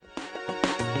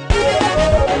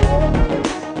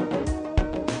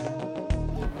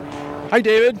Hi,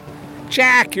 David.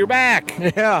 Jack, you're back.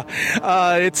 Yeah,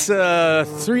 it's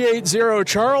 380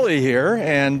 Charlie here,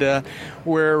 and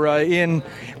we're in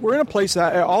a place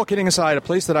that, all kidding aside, a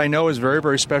place that I know is very,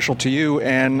 very special to you,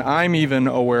 and I'm even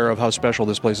aware of how special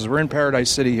this place is. We're in Paradise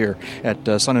City here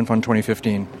at Sun and Fun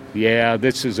 2015. Yeah,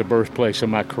 this is the birthplace of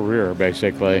my career,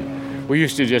 basically. We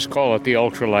used to just call it the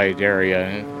ultralight area,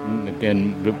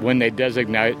 and when they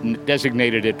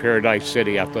designated it Paradise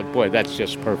City, I thought, boy, that's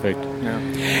just perfect. Yeah.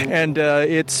 And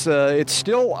it's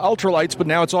still ultralights, but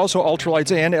now it's also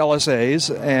ultralights and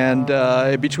LSAs,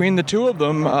 and between the two of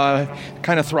them,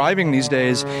 kind of thriving these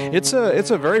days, it's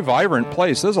a very vibrant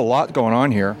place. There's a lot going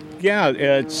on here. Yeah,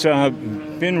 it's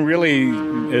been really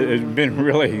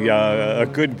a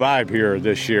good vibe here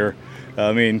this year.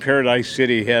 I mean, Paradise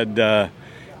City had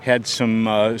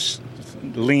some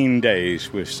lean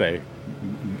days, we say,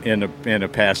 in the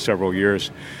past several years,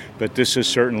 but this is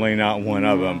certainly not one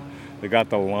of them. They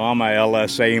got the Llama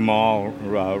LSA Mall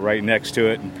right next to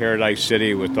it in Paradise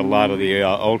City with a lot of the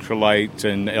ultralights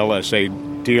and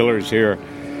LSA dealers here,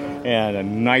 and a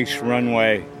nice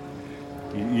runway,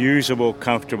 usable,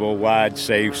 comfortable, wide,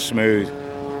 safe, smooth.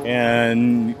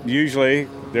 And usually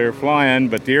they're flying,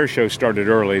 but the air show started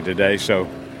early today, so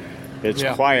it's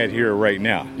quiet here right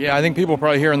now. Yeah, I think people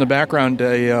probably hear in the background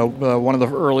one of the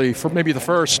early, maybe the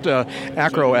first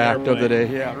acro act of the day.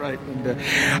 Yeah, right.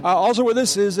 And, also with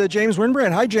us is James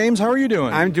Winbrand. Hi, James. How are you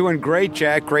doing? I'm doing great,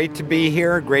 Jack. Great to be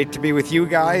here. Great to be with you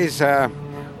guys.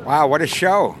 Wow, what a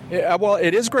show. Yeah, well,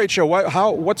 it is a great show.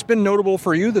 What's been notable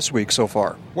for you this week so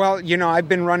far? Well, I've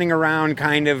been running around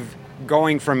kind of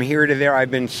going from here to there. I've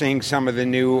been seeing some of the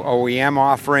new OEM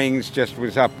offerings. Just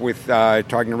was up with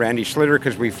talking to Randy Schlitter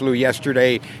because we flew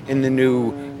yesterday in the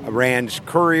new Rand's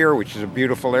Courier, which is a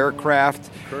beautiful aircraft.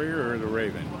 Courier or the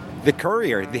Raven? The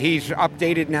Courier. He's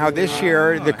updated now this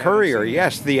year. The Courier,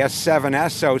 yes, the S7S.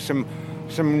 So some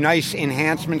nice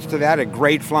enhancements to that. A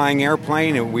great flying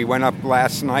airplane. And we went up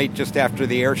last night just after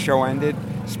the air show ended.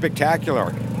 Spectacular.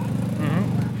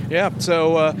 Mm-hmm. Yeah.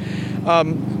 So.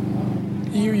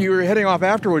 You were heading off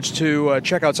afterwards to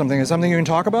check out something. Is something you can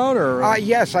talk about? Or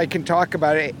yes, I can talk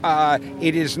about it.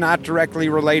 It is not directly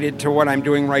related to what I'm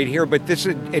doing right here, but this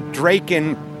is at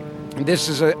Draken. This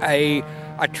is a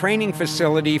training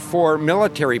facility for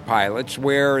military pilots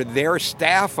where their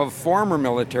staff of former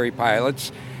military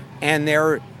pilots and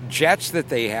their jets that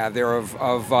they have, they're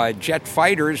of jet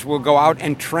fighters, will go out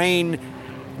and train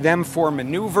them for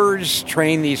maneuvers,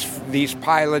 train these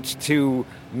pilots to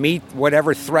meet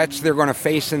whatever threats they're going to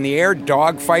face in the air,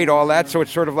 dogfight, all that. So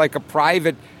it's sort of like a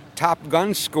private Top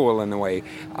Gun school in a way.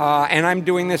 And I'm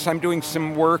doing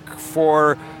some work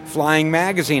for Flying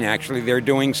Magazine, actually. They're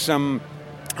doing some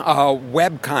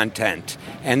web content.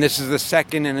 And this is the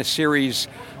second in a series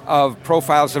of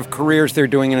profiles of careers they're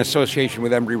doing in association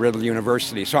with Embry-Riddle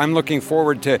University. So I'm looking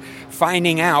forward to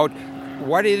finding out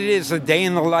what it is a day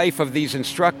in the life of these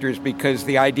instructors, because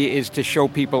the idea is to show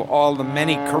people all the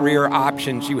many career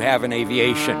options you have in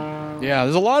aviation. Yeah,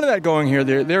 there's a lot of that going here.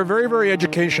 They're very, very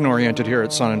education-oriented here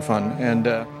at Sun and Fun. And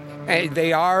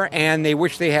they are, and they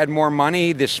wish they had more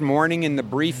money. This morning in the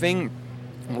briefing,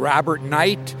 Robert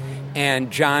Knight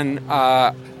and John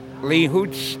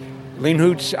Lehootz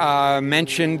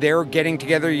mentioned they're getting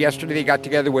together. Yesterday they got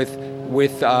together with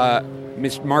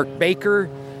Miss Mark Baker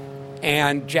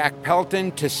and Jack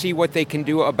Pelton to see what they can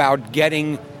do about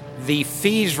getting the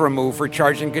fees removed for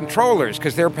charging controllers,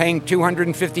 because they're paying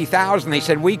 $250,000. They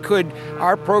said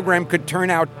our program could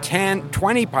turn out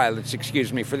 20 pilots,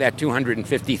 for that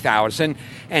 $250,000,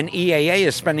 and EAA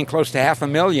is spending close to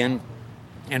 $500,000.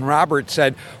 And Robert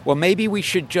said, well, maybe we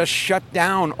should just shut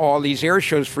down all these air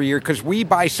shows for a year because we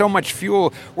buy so much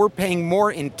fuel. We're paying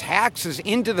more in taxes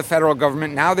into the federal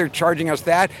government. Now they're charging us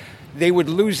that. They would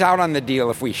lose out on the deal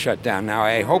if we shut down. Now,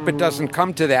 I hope it doesn't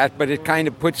come to that, but it kind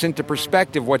of puts into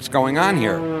perspective what's going on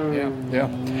here. Yeah.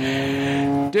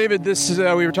 David, this is,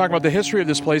 we were talking about the history of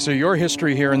this place, or your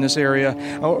history here in this area.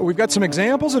 We've got some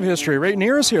examples of history right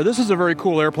near us here. This is a very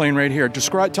cool airplane right here.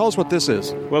 Tell us what this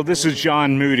is. Well, this is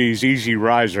John Moody's Easy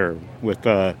Riser with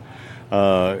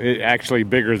actually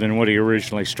bigger than what he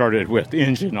originally started with,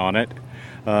 engine on it.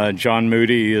 John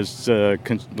Moody is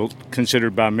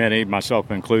considered by many,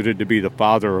 myself included, to be the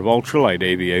father of ultralight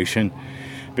aviation,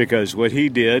 because what he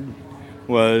did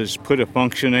was put a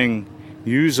functioning,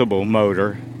 usable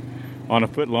motor on a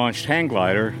foot-launched hang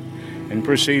glider and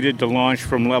proceeded to launch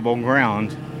from level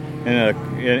ground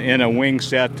in a wing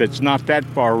set that's not that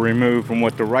far removed from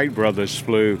what the Wright brothers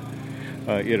flew,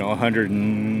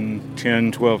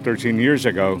 110, 12, 13 years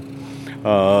ago.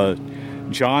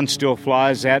 John still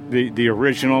flies that. The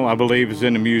original, I believe, is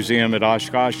in the museum at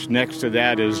Oshkosh. Next to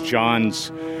that is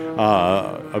John's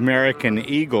American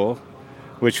Eagle,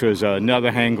 which was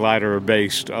another hang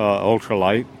glider-based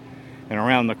ultralight. And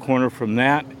around the corner from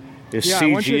that is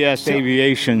CGS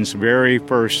Aviation's very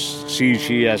first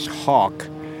CGS Hawk,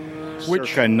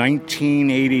 circa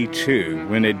 1982,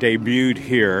 when it debuted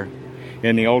here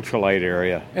in the ultralight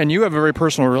area. And you have a very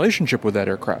personal relationship with that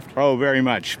aircraft. Oh, very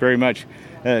much, very much.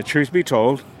 Truth be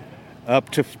told,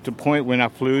 up to the point when I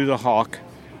flew the Hawk,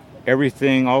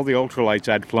 everything, all the ultralights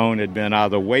I'd flown had been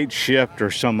either weight shift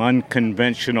or some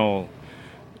unconventional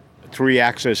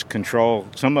 3-axis control,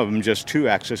 some of them just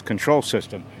 2-axis control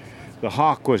system. The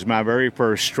Hawk was my very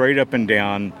first straight up and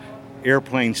down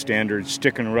airplane standard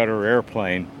stick and rudder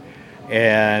airplane.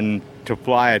 And to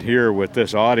fly it here with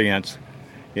this audience,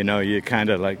 you know, you kind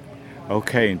of like,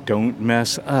 okay, don't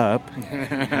mess up.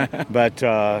 But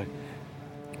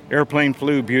airplane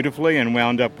flew beautifully and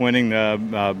wound up winning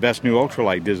the Best New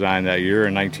Ultralight Design that year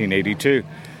in 1982.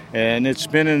 And it's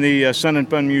been in the Sun and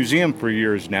Fun Museum for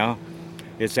years now.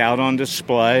 It's out on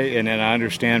display, and then I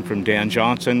understand from Dan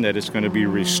Johnson that it's going to be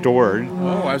restored.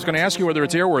 Oh, I was going to ask you whether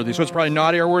it's airworthy, so it's probably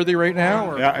not airworthy right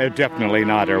now? Or? Definitely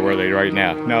not airworthy right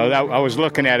now. No, I was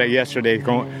looking at it yesterday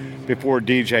before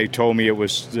DJ told me it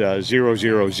was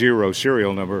 000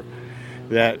 serial number.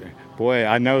 That, boy,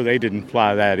 I know they didn't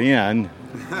fly that in.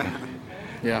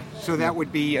 Yeah. So that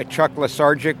would be a Chuck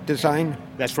Lesargic design?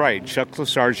 That's right, Chuck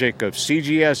Lesargic of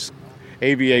CGS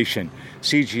Aviation.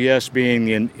 CGS being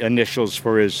the initials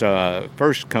for his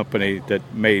first company that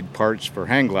made parts for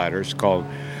hang gliders called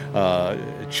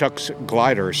Chuck's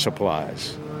Glider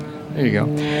Supplies. There you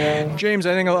go. James,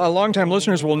 I think a long-time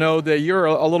listeners will know that you're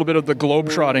a little bit of the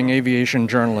globe-trotting aviation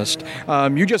journalist.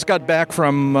 You just got back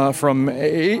from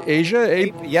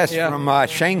Asia? Yes, yeah. From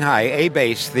Shanghai,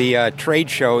 A-Base, the trade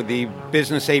show, the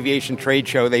business aviation trade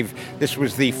show. This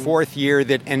was the 4th year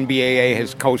that NBAA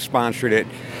has co-sponsored it.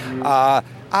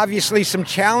 Obviously, some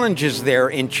challenges there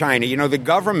in China. You know, the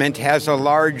government has a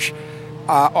large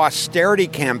austerity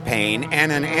campaign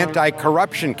and an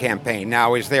anti-corruption campaign.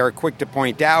 Now, as they are quick to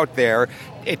point out there,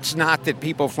 it's not that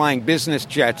people flying business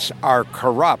jets are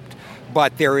corrupt,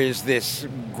 but there is this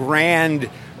grand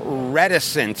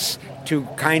reticence to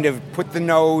kind of put the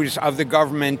nose of the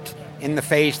government in the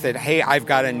face that, hey, I've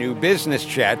got a new business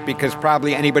jet, because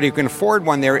probably anybody who can afford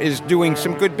one there is doing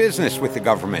some good business with the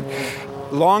government.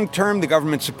 Long term, the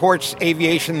government supports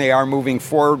aviation. They are moving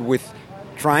forward with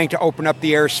trying to open up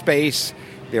the airspace.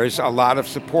 There's a lot of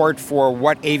support for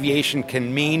what aviation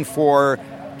can mean for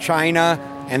China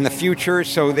and the future,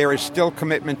 so there is still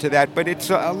commitment to that, but it's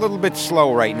a little bit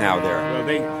slow right now there.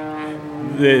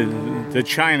 Well, the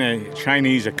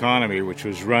Chinese economy, which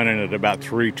was running at about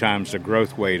 3 times the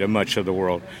growth rate of much of the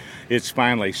world, it's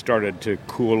finally started to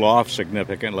cool off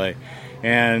significantly.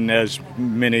 And as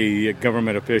many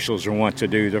government officials want to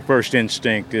do, the first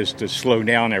instinct is to slow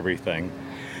down everything,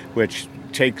 which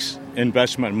takes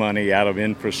investment money out of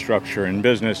infrastructure and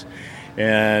business.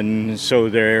 And so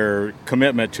their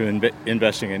commitment to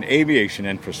investing in aviation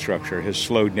infrastructure has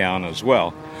slowed down as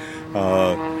well.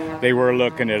 They were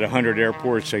looking at 100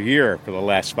 airports a year for the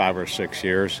last 5 or 6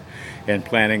 years and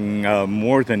planning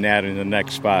more than that in the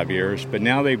next 5 years. But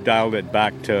now they've dialed it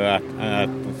back to, I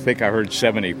think I heard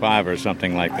 75 or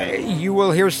something like that. You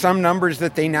will hear some numbers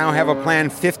that they now have a plan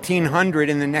 1,500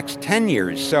 in the next 10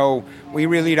 years. So we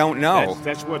really don't know.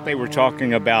 That's what they were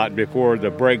talking about before the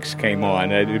brakes came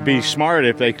on. It'd be smart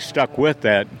if they stuck with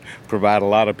that, provide a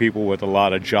lot of people with a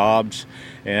lot of jobs.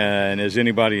 And as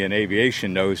anybody in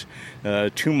aviation knows,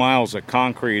 2 miles of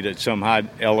concrete at some high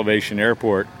elevation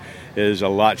airport is a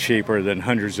lot cheaper than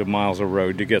hundreds of miles of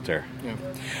road to get there. Yeah.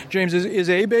 James, is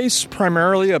A-Base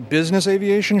primarily a business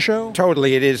aviation show?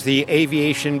 Totally. It is the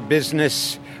aviation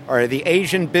business, or the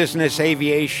Asian Business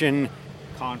Aviation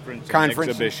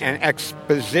Conference and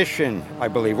exposition, I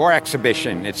believe, or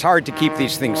exhibition. It's hard to keep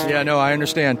these things. Yeah, no, I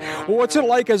understand. Well, what's it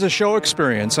like as a show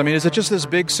experience? I mean, is it just this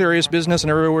big, serious business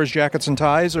and everyone wears jackets and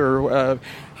ties, or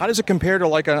how does it compare to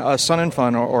like a Sun and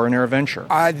Fun or an AirVenture?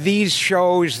 These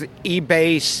shows,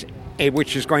 E-Base,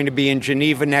 which is going to be in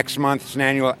Geneva next month, it's an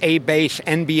annual A-Base,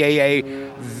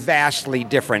 NBAA, vastly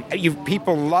different.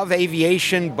 People love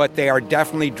aviation, but they are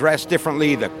definitely dressed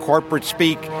differently. The corporate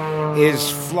speak is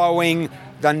flowing.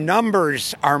 The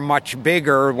numbers are much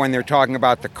bigger when they're talking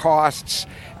about the costs,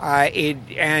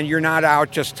 and you're not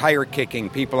out just tire kicking.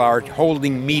 People are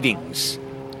holding meetings.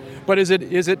 But is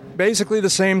it basically the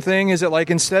same thing? Is it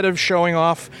like instead of showing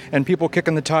off and people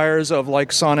kicking the tires of like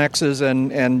Sonexes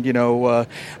and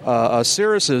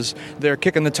Cirruses, they're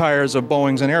kicking the tires of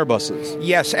Boeings and Airbuses?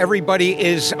 Yes, everybody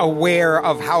is aware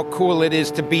of how cool it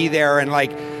is to be there, and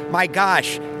like my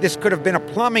gosh, this could have been a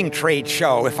plumbing trade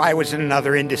show if I was in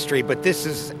another industry, but this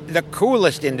is the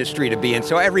coolest industry to be in.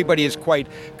 So everybody is quite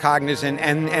cognizant.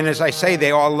 And as I say,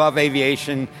 they all love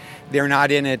aviation. They're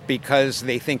not in it because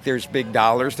they think there's big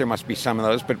dollars. There must be some of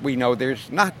those, but we know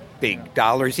there's not big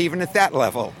dollars even at that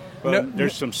level. Well,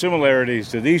 there's some similarities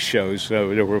to these shows that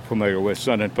we're familiar with,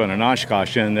 Sun and Fun and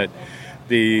Oshkosh, in that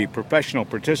the professional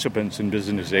participants in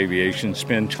business aviation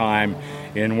spend time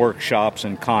in workshops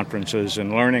and conferences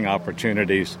and learning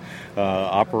opportunities,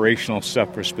 operational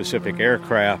stuff for specific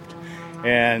aircraft.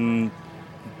 And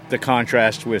the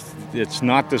contrast with it's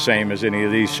not the same as any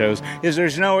of these shows is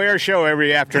there's no air show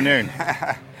every afternoon.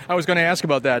 I was going to ask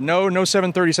about that. No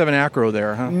 737 Acro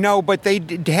there, huh? No, but they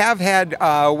have had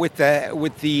with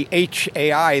the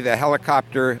HAI, the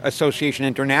Helicopter Association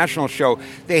International show,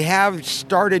 they have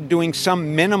started doing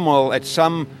some minimal at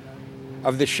some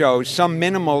of the shows, some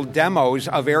minimal demos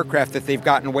of aircraft that they've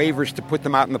gotten waivers to put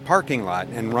them out in the parking lot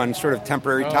and run sort of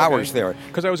temporary towers there.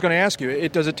 Because I was going to ask you,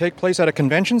 does it take place at a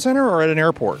convention center or at an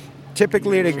airport?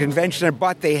 Typically at a convention center,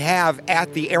 but they have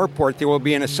at the airport, there will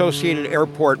be an associated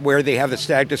airport where they have the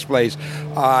stag displays.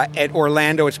 At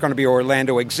Orlando, it's going to be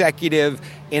Orlando Executive.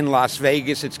 In Las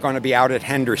Vegas, it's going to be out at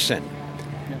Henderson.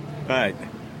 But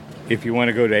if you want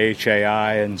to go to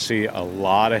HAI and see a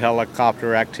lot of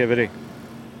helicopter activity,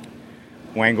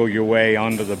 wangle your way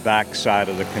onto the back side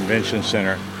of the convention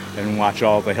center and watch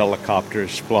all the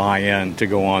helicopters fly in to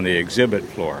go on the exhibit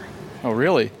floor. Oh,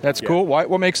 really? That's cool. Why?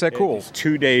 What makes that cool? It's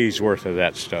 2 days worth of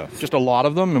that stuff. Just a lot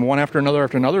of them, and one after another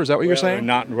after another? Is that what you're saying?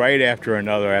 Not right after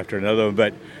another,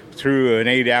 but through an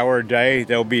 8-hour day,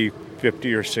 there'll be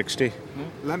 50 or 60.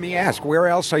 Let me ask, where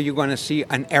else are you going to see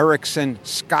an Erickson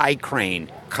sky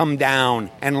crane come down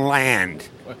and land?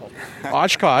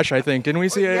 Oshkosh, I think. Didn't we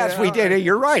see it? Yes, we did.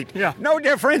 You're right. Yeah. No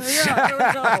difference. Yeah, there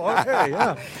we go. Okay,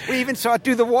 yeah. We even saw it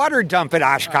do the water dump at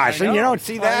Oshkosh, and you don't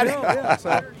see that. I know, yeah.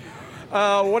 So,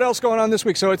 what else going on this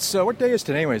week? So it's what day is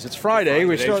today? Anyways, it's Friday.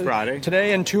 Today's Friday.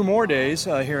 Today and 2 more days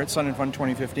here at Sun and Fun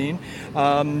 2015.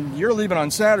 You're leaving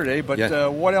on Saturday, but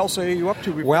yes. What else are you up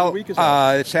to before the week is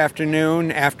over? This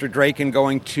afternoon, after Draken,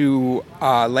 going to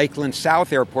Lakeland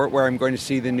South Airport, where I'm going to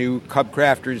see the new Cub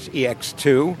Crafters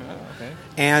EX2. Okay.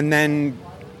 And then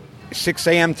 6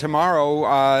 a.m.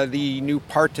 tomorrow, the new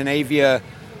Partenavia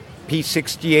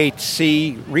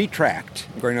P-68C retract.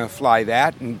 I'm going to fly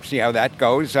that and see how that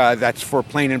goes. That's for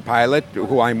Plane and Pilot,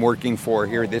 who I'm working for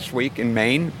here this week in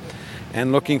Maine.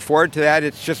 And looking forward to that.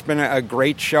 It's just been a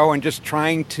great show, and just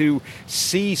trying to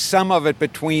see some of it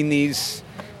between these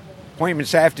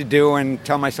appointments I have to do and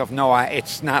tell myself, no,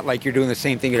 it's not like you're doing the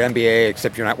same thing at MBA,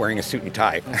 except you're not wearing a suit and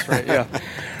tie. That's right, yeah.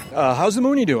 How's the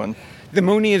Mooney doing? The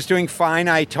Mooney is doing fine.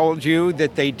 I told you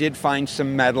that they did find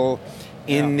some metal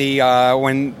in the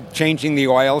when changing the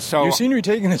oil. So you seem to be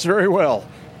taking this very well.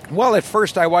 Well, at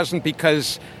first I wasn't,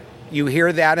 because you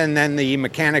hear that and then the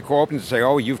mechanic will open and say,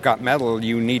 oh, you've got metal.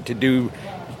 You need to do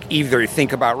either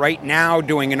think about right now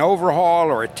doing an overhaul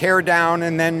or a tear down,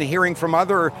 and then hearing from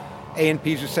other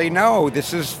A&Ps who say, no,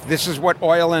 this is what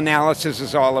oil analysis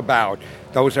is all about.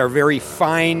 Those are very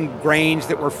fine grains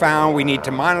that were found. We need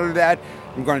to monitor that.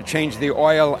 I'm going to change the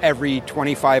oil every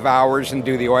 25 hours and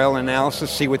do the oil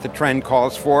analysis, see what the trend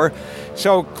calls for.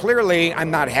 So clearly,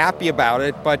 I'm not happy about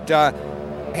it, but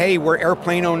hey, we're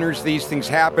airplane owners. These things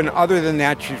happen. Other than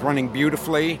that, she's running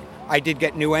beautifully. I did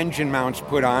get new engine mounts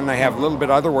put on. I have a little bit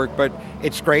of other work, but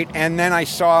it's great. And then I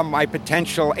saw my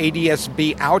potential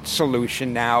ADS-B out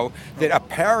solution now, that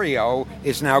Aperio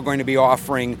is now going to be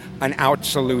offering an out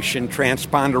solution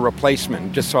transponder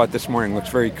replacement. Just saw it this morning. Looks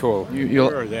very cool.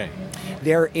 Where are they?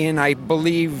 They're in, I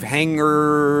believe,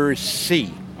 Hangar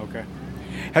C. Okay.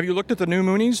 Have you looked at the new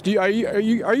Moonies? Are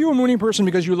you a Mooney person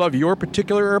because you love your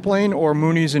particular airplane, or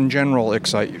Moonies in general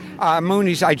excite you?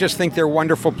 Moonies, I just think they're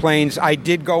wonderful planes. I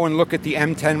did go and look at the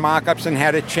M10 mock-ups and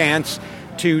had a chance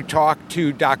to talk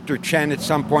to Dr. Chen at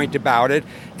some point about it,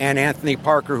 and Anthony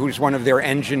Parker, who's one of their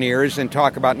engineers, and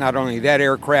talk about not only that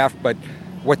aircraft, but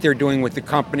what they're doing with the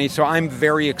company. So I'm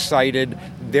very excited.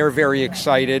 They're very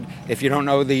excited. If you don't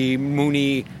know the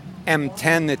Mooney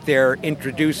M10 that they're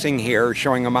introducing here,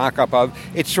 showing a mock-up of,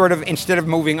 it's sort of, instead of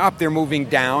moving up, they're moving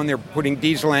down. They're putting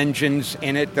diesel engines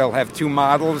in it. They'll have 2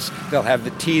 models. They'll have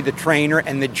the T, the trainer,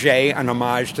 and the J, an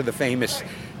homage to the famous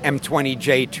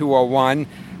M20J201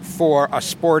 for a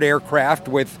sport aircraft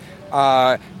with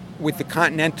the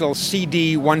Continental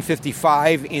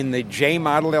CD-155 in the J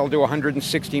model. They'll do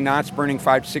 160 knots, burning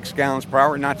 5 to 6 gallons per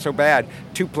hour. Not so bad.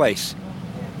 2-place.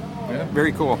 Yeah.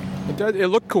 Very cool. It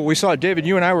looked cool. We saw it. David,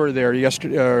 you and I were there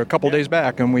yesterday, a couple days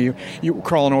back, and you were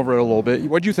crawling over it a little bit.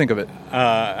 What did you think of it?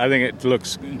 I think it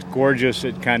looks gorgeous.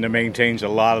 It kind of maintains a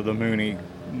lot of the Mooney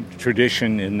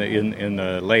tradition in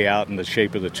the layout and the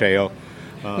shape of the tail.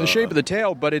 The shape of the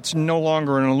tail, but it's no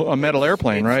longer a metal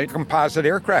airplane, right? Composite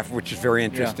aircraft, which is very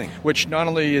interesting. Yeah. Which not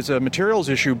only is a materials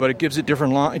issue, but it gives it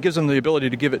different. It gives them the ability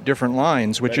to give it different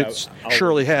lines, which it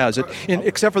surely has.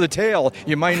 Except for the tail,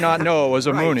 you might not know it was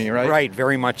a Mooney, right? Right,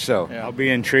 very much so. Yeah. I'll be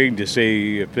intrigued to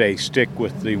see if they stick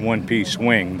with the one-piece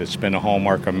wing that's been a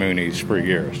hallmark of Mooney's for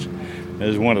years. It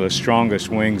is one of the strongest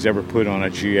wings ever put on a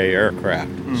GA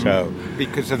aircraft. Mm-hmm. So,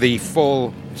 because of the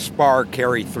full spar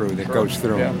carry-through that goes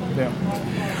through.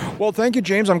 Yeah. Well, thank you,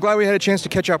 James. I'm glad we had a chance to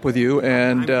catch up with you.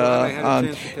 And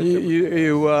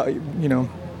you know,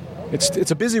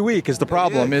 it's a busy week. Is the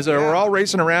problem? We're all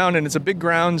racing around, and it's a big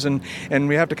grounds, and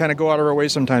we have to kind of go out of our way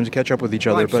sometimes to catch up with each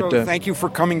other. But thank you for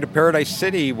coming to Paradise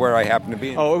City, where I happen to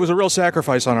be. Oh, it was a real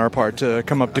sacrifice on our part to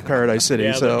come up to Paradise City.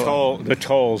 Yeah, so the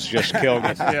tolls just killed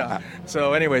us. Yeah.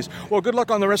 So, anyways, well, good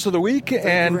luck on the rest of the week,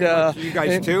 Thank you very much. You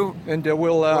guys too. And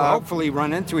we'll hopefully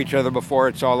run into each other before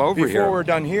it's all over before we're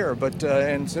done here. But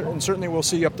and certainly we'll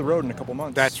see you up the road in a couple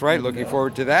months. That's right. Looking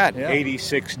forward to that. Yeah.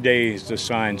 86 days, the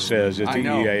sign says at the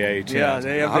EAA tent.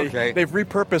 Yeah, they've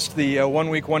repurposed the 1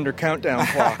 week wonder countdown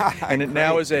clock, and it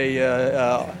now is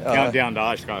a countdown to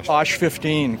Oshkosh. Osh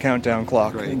 15 countdown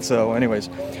clock. Great. And so, anyways,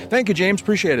 thank you, James.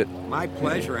 Appreciate it. My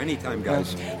pleasure. Anytime,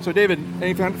 guys. So, David,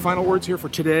 any final words here for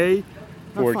today?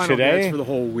 For today, for the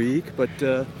whole week, but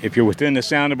if you're within the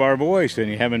sound of our voice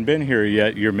and you haven't been here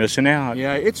yet, you're missing out.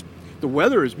 Yeah, the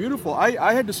weather is beautiful.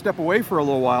 I had to step away for a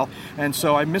little while, and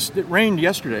so I missed it. Rained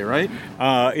yesterday, right?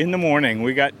 In the morning,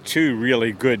 we got 2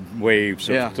 really good waves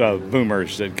of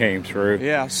boomers that came through.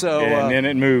 Yeah, so and then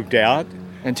it moved out.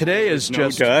 And today is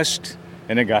just dust.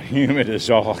 And it got humid as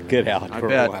all get out for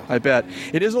a while. I bet.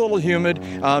 It is a little humid.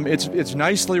 It's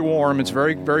nicely warm. It's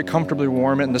very, very comfortably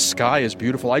warm, and the sky is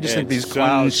beautiful. I just think these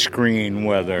clouds... Sunscreen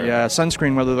weather. Yeah,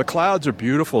 sunscreen weather. The clouds are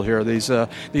beautiful here. These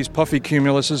puffy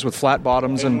cumuluses with flat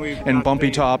bottoms and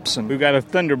bumpy tops. And we've got a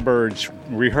Thunderbirds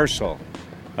rehearsal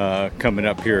coming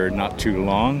up here not too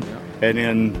long. Yeah. And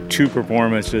then 2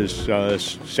 performances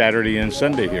Saturday and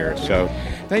Sunday here. So,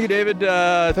 thank you, David.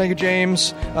 Thank you,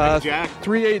 James. Thank you, Jack.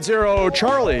 380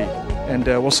 Charlie. And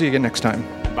we'll see you again next time.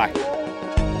 Bye.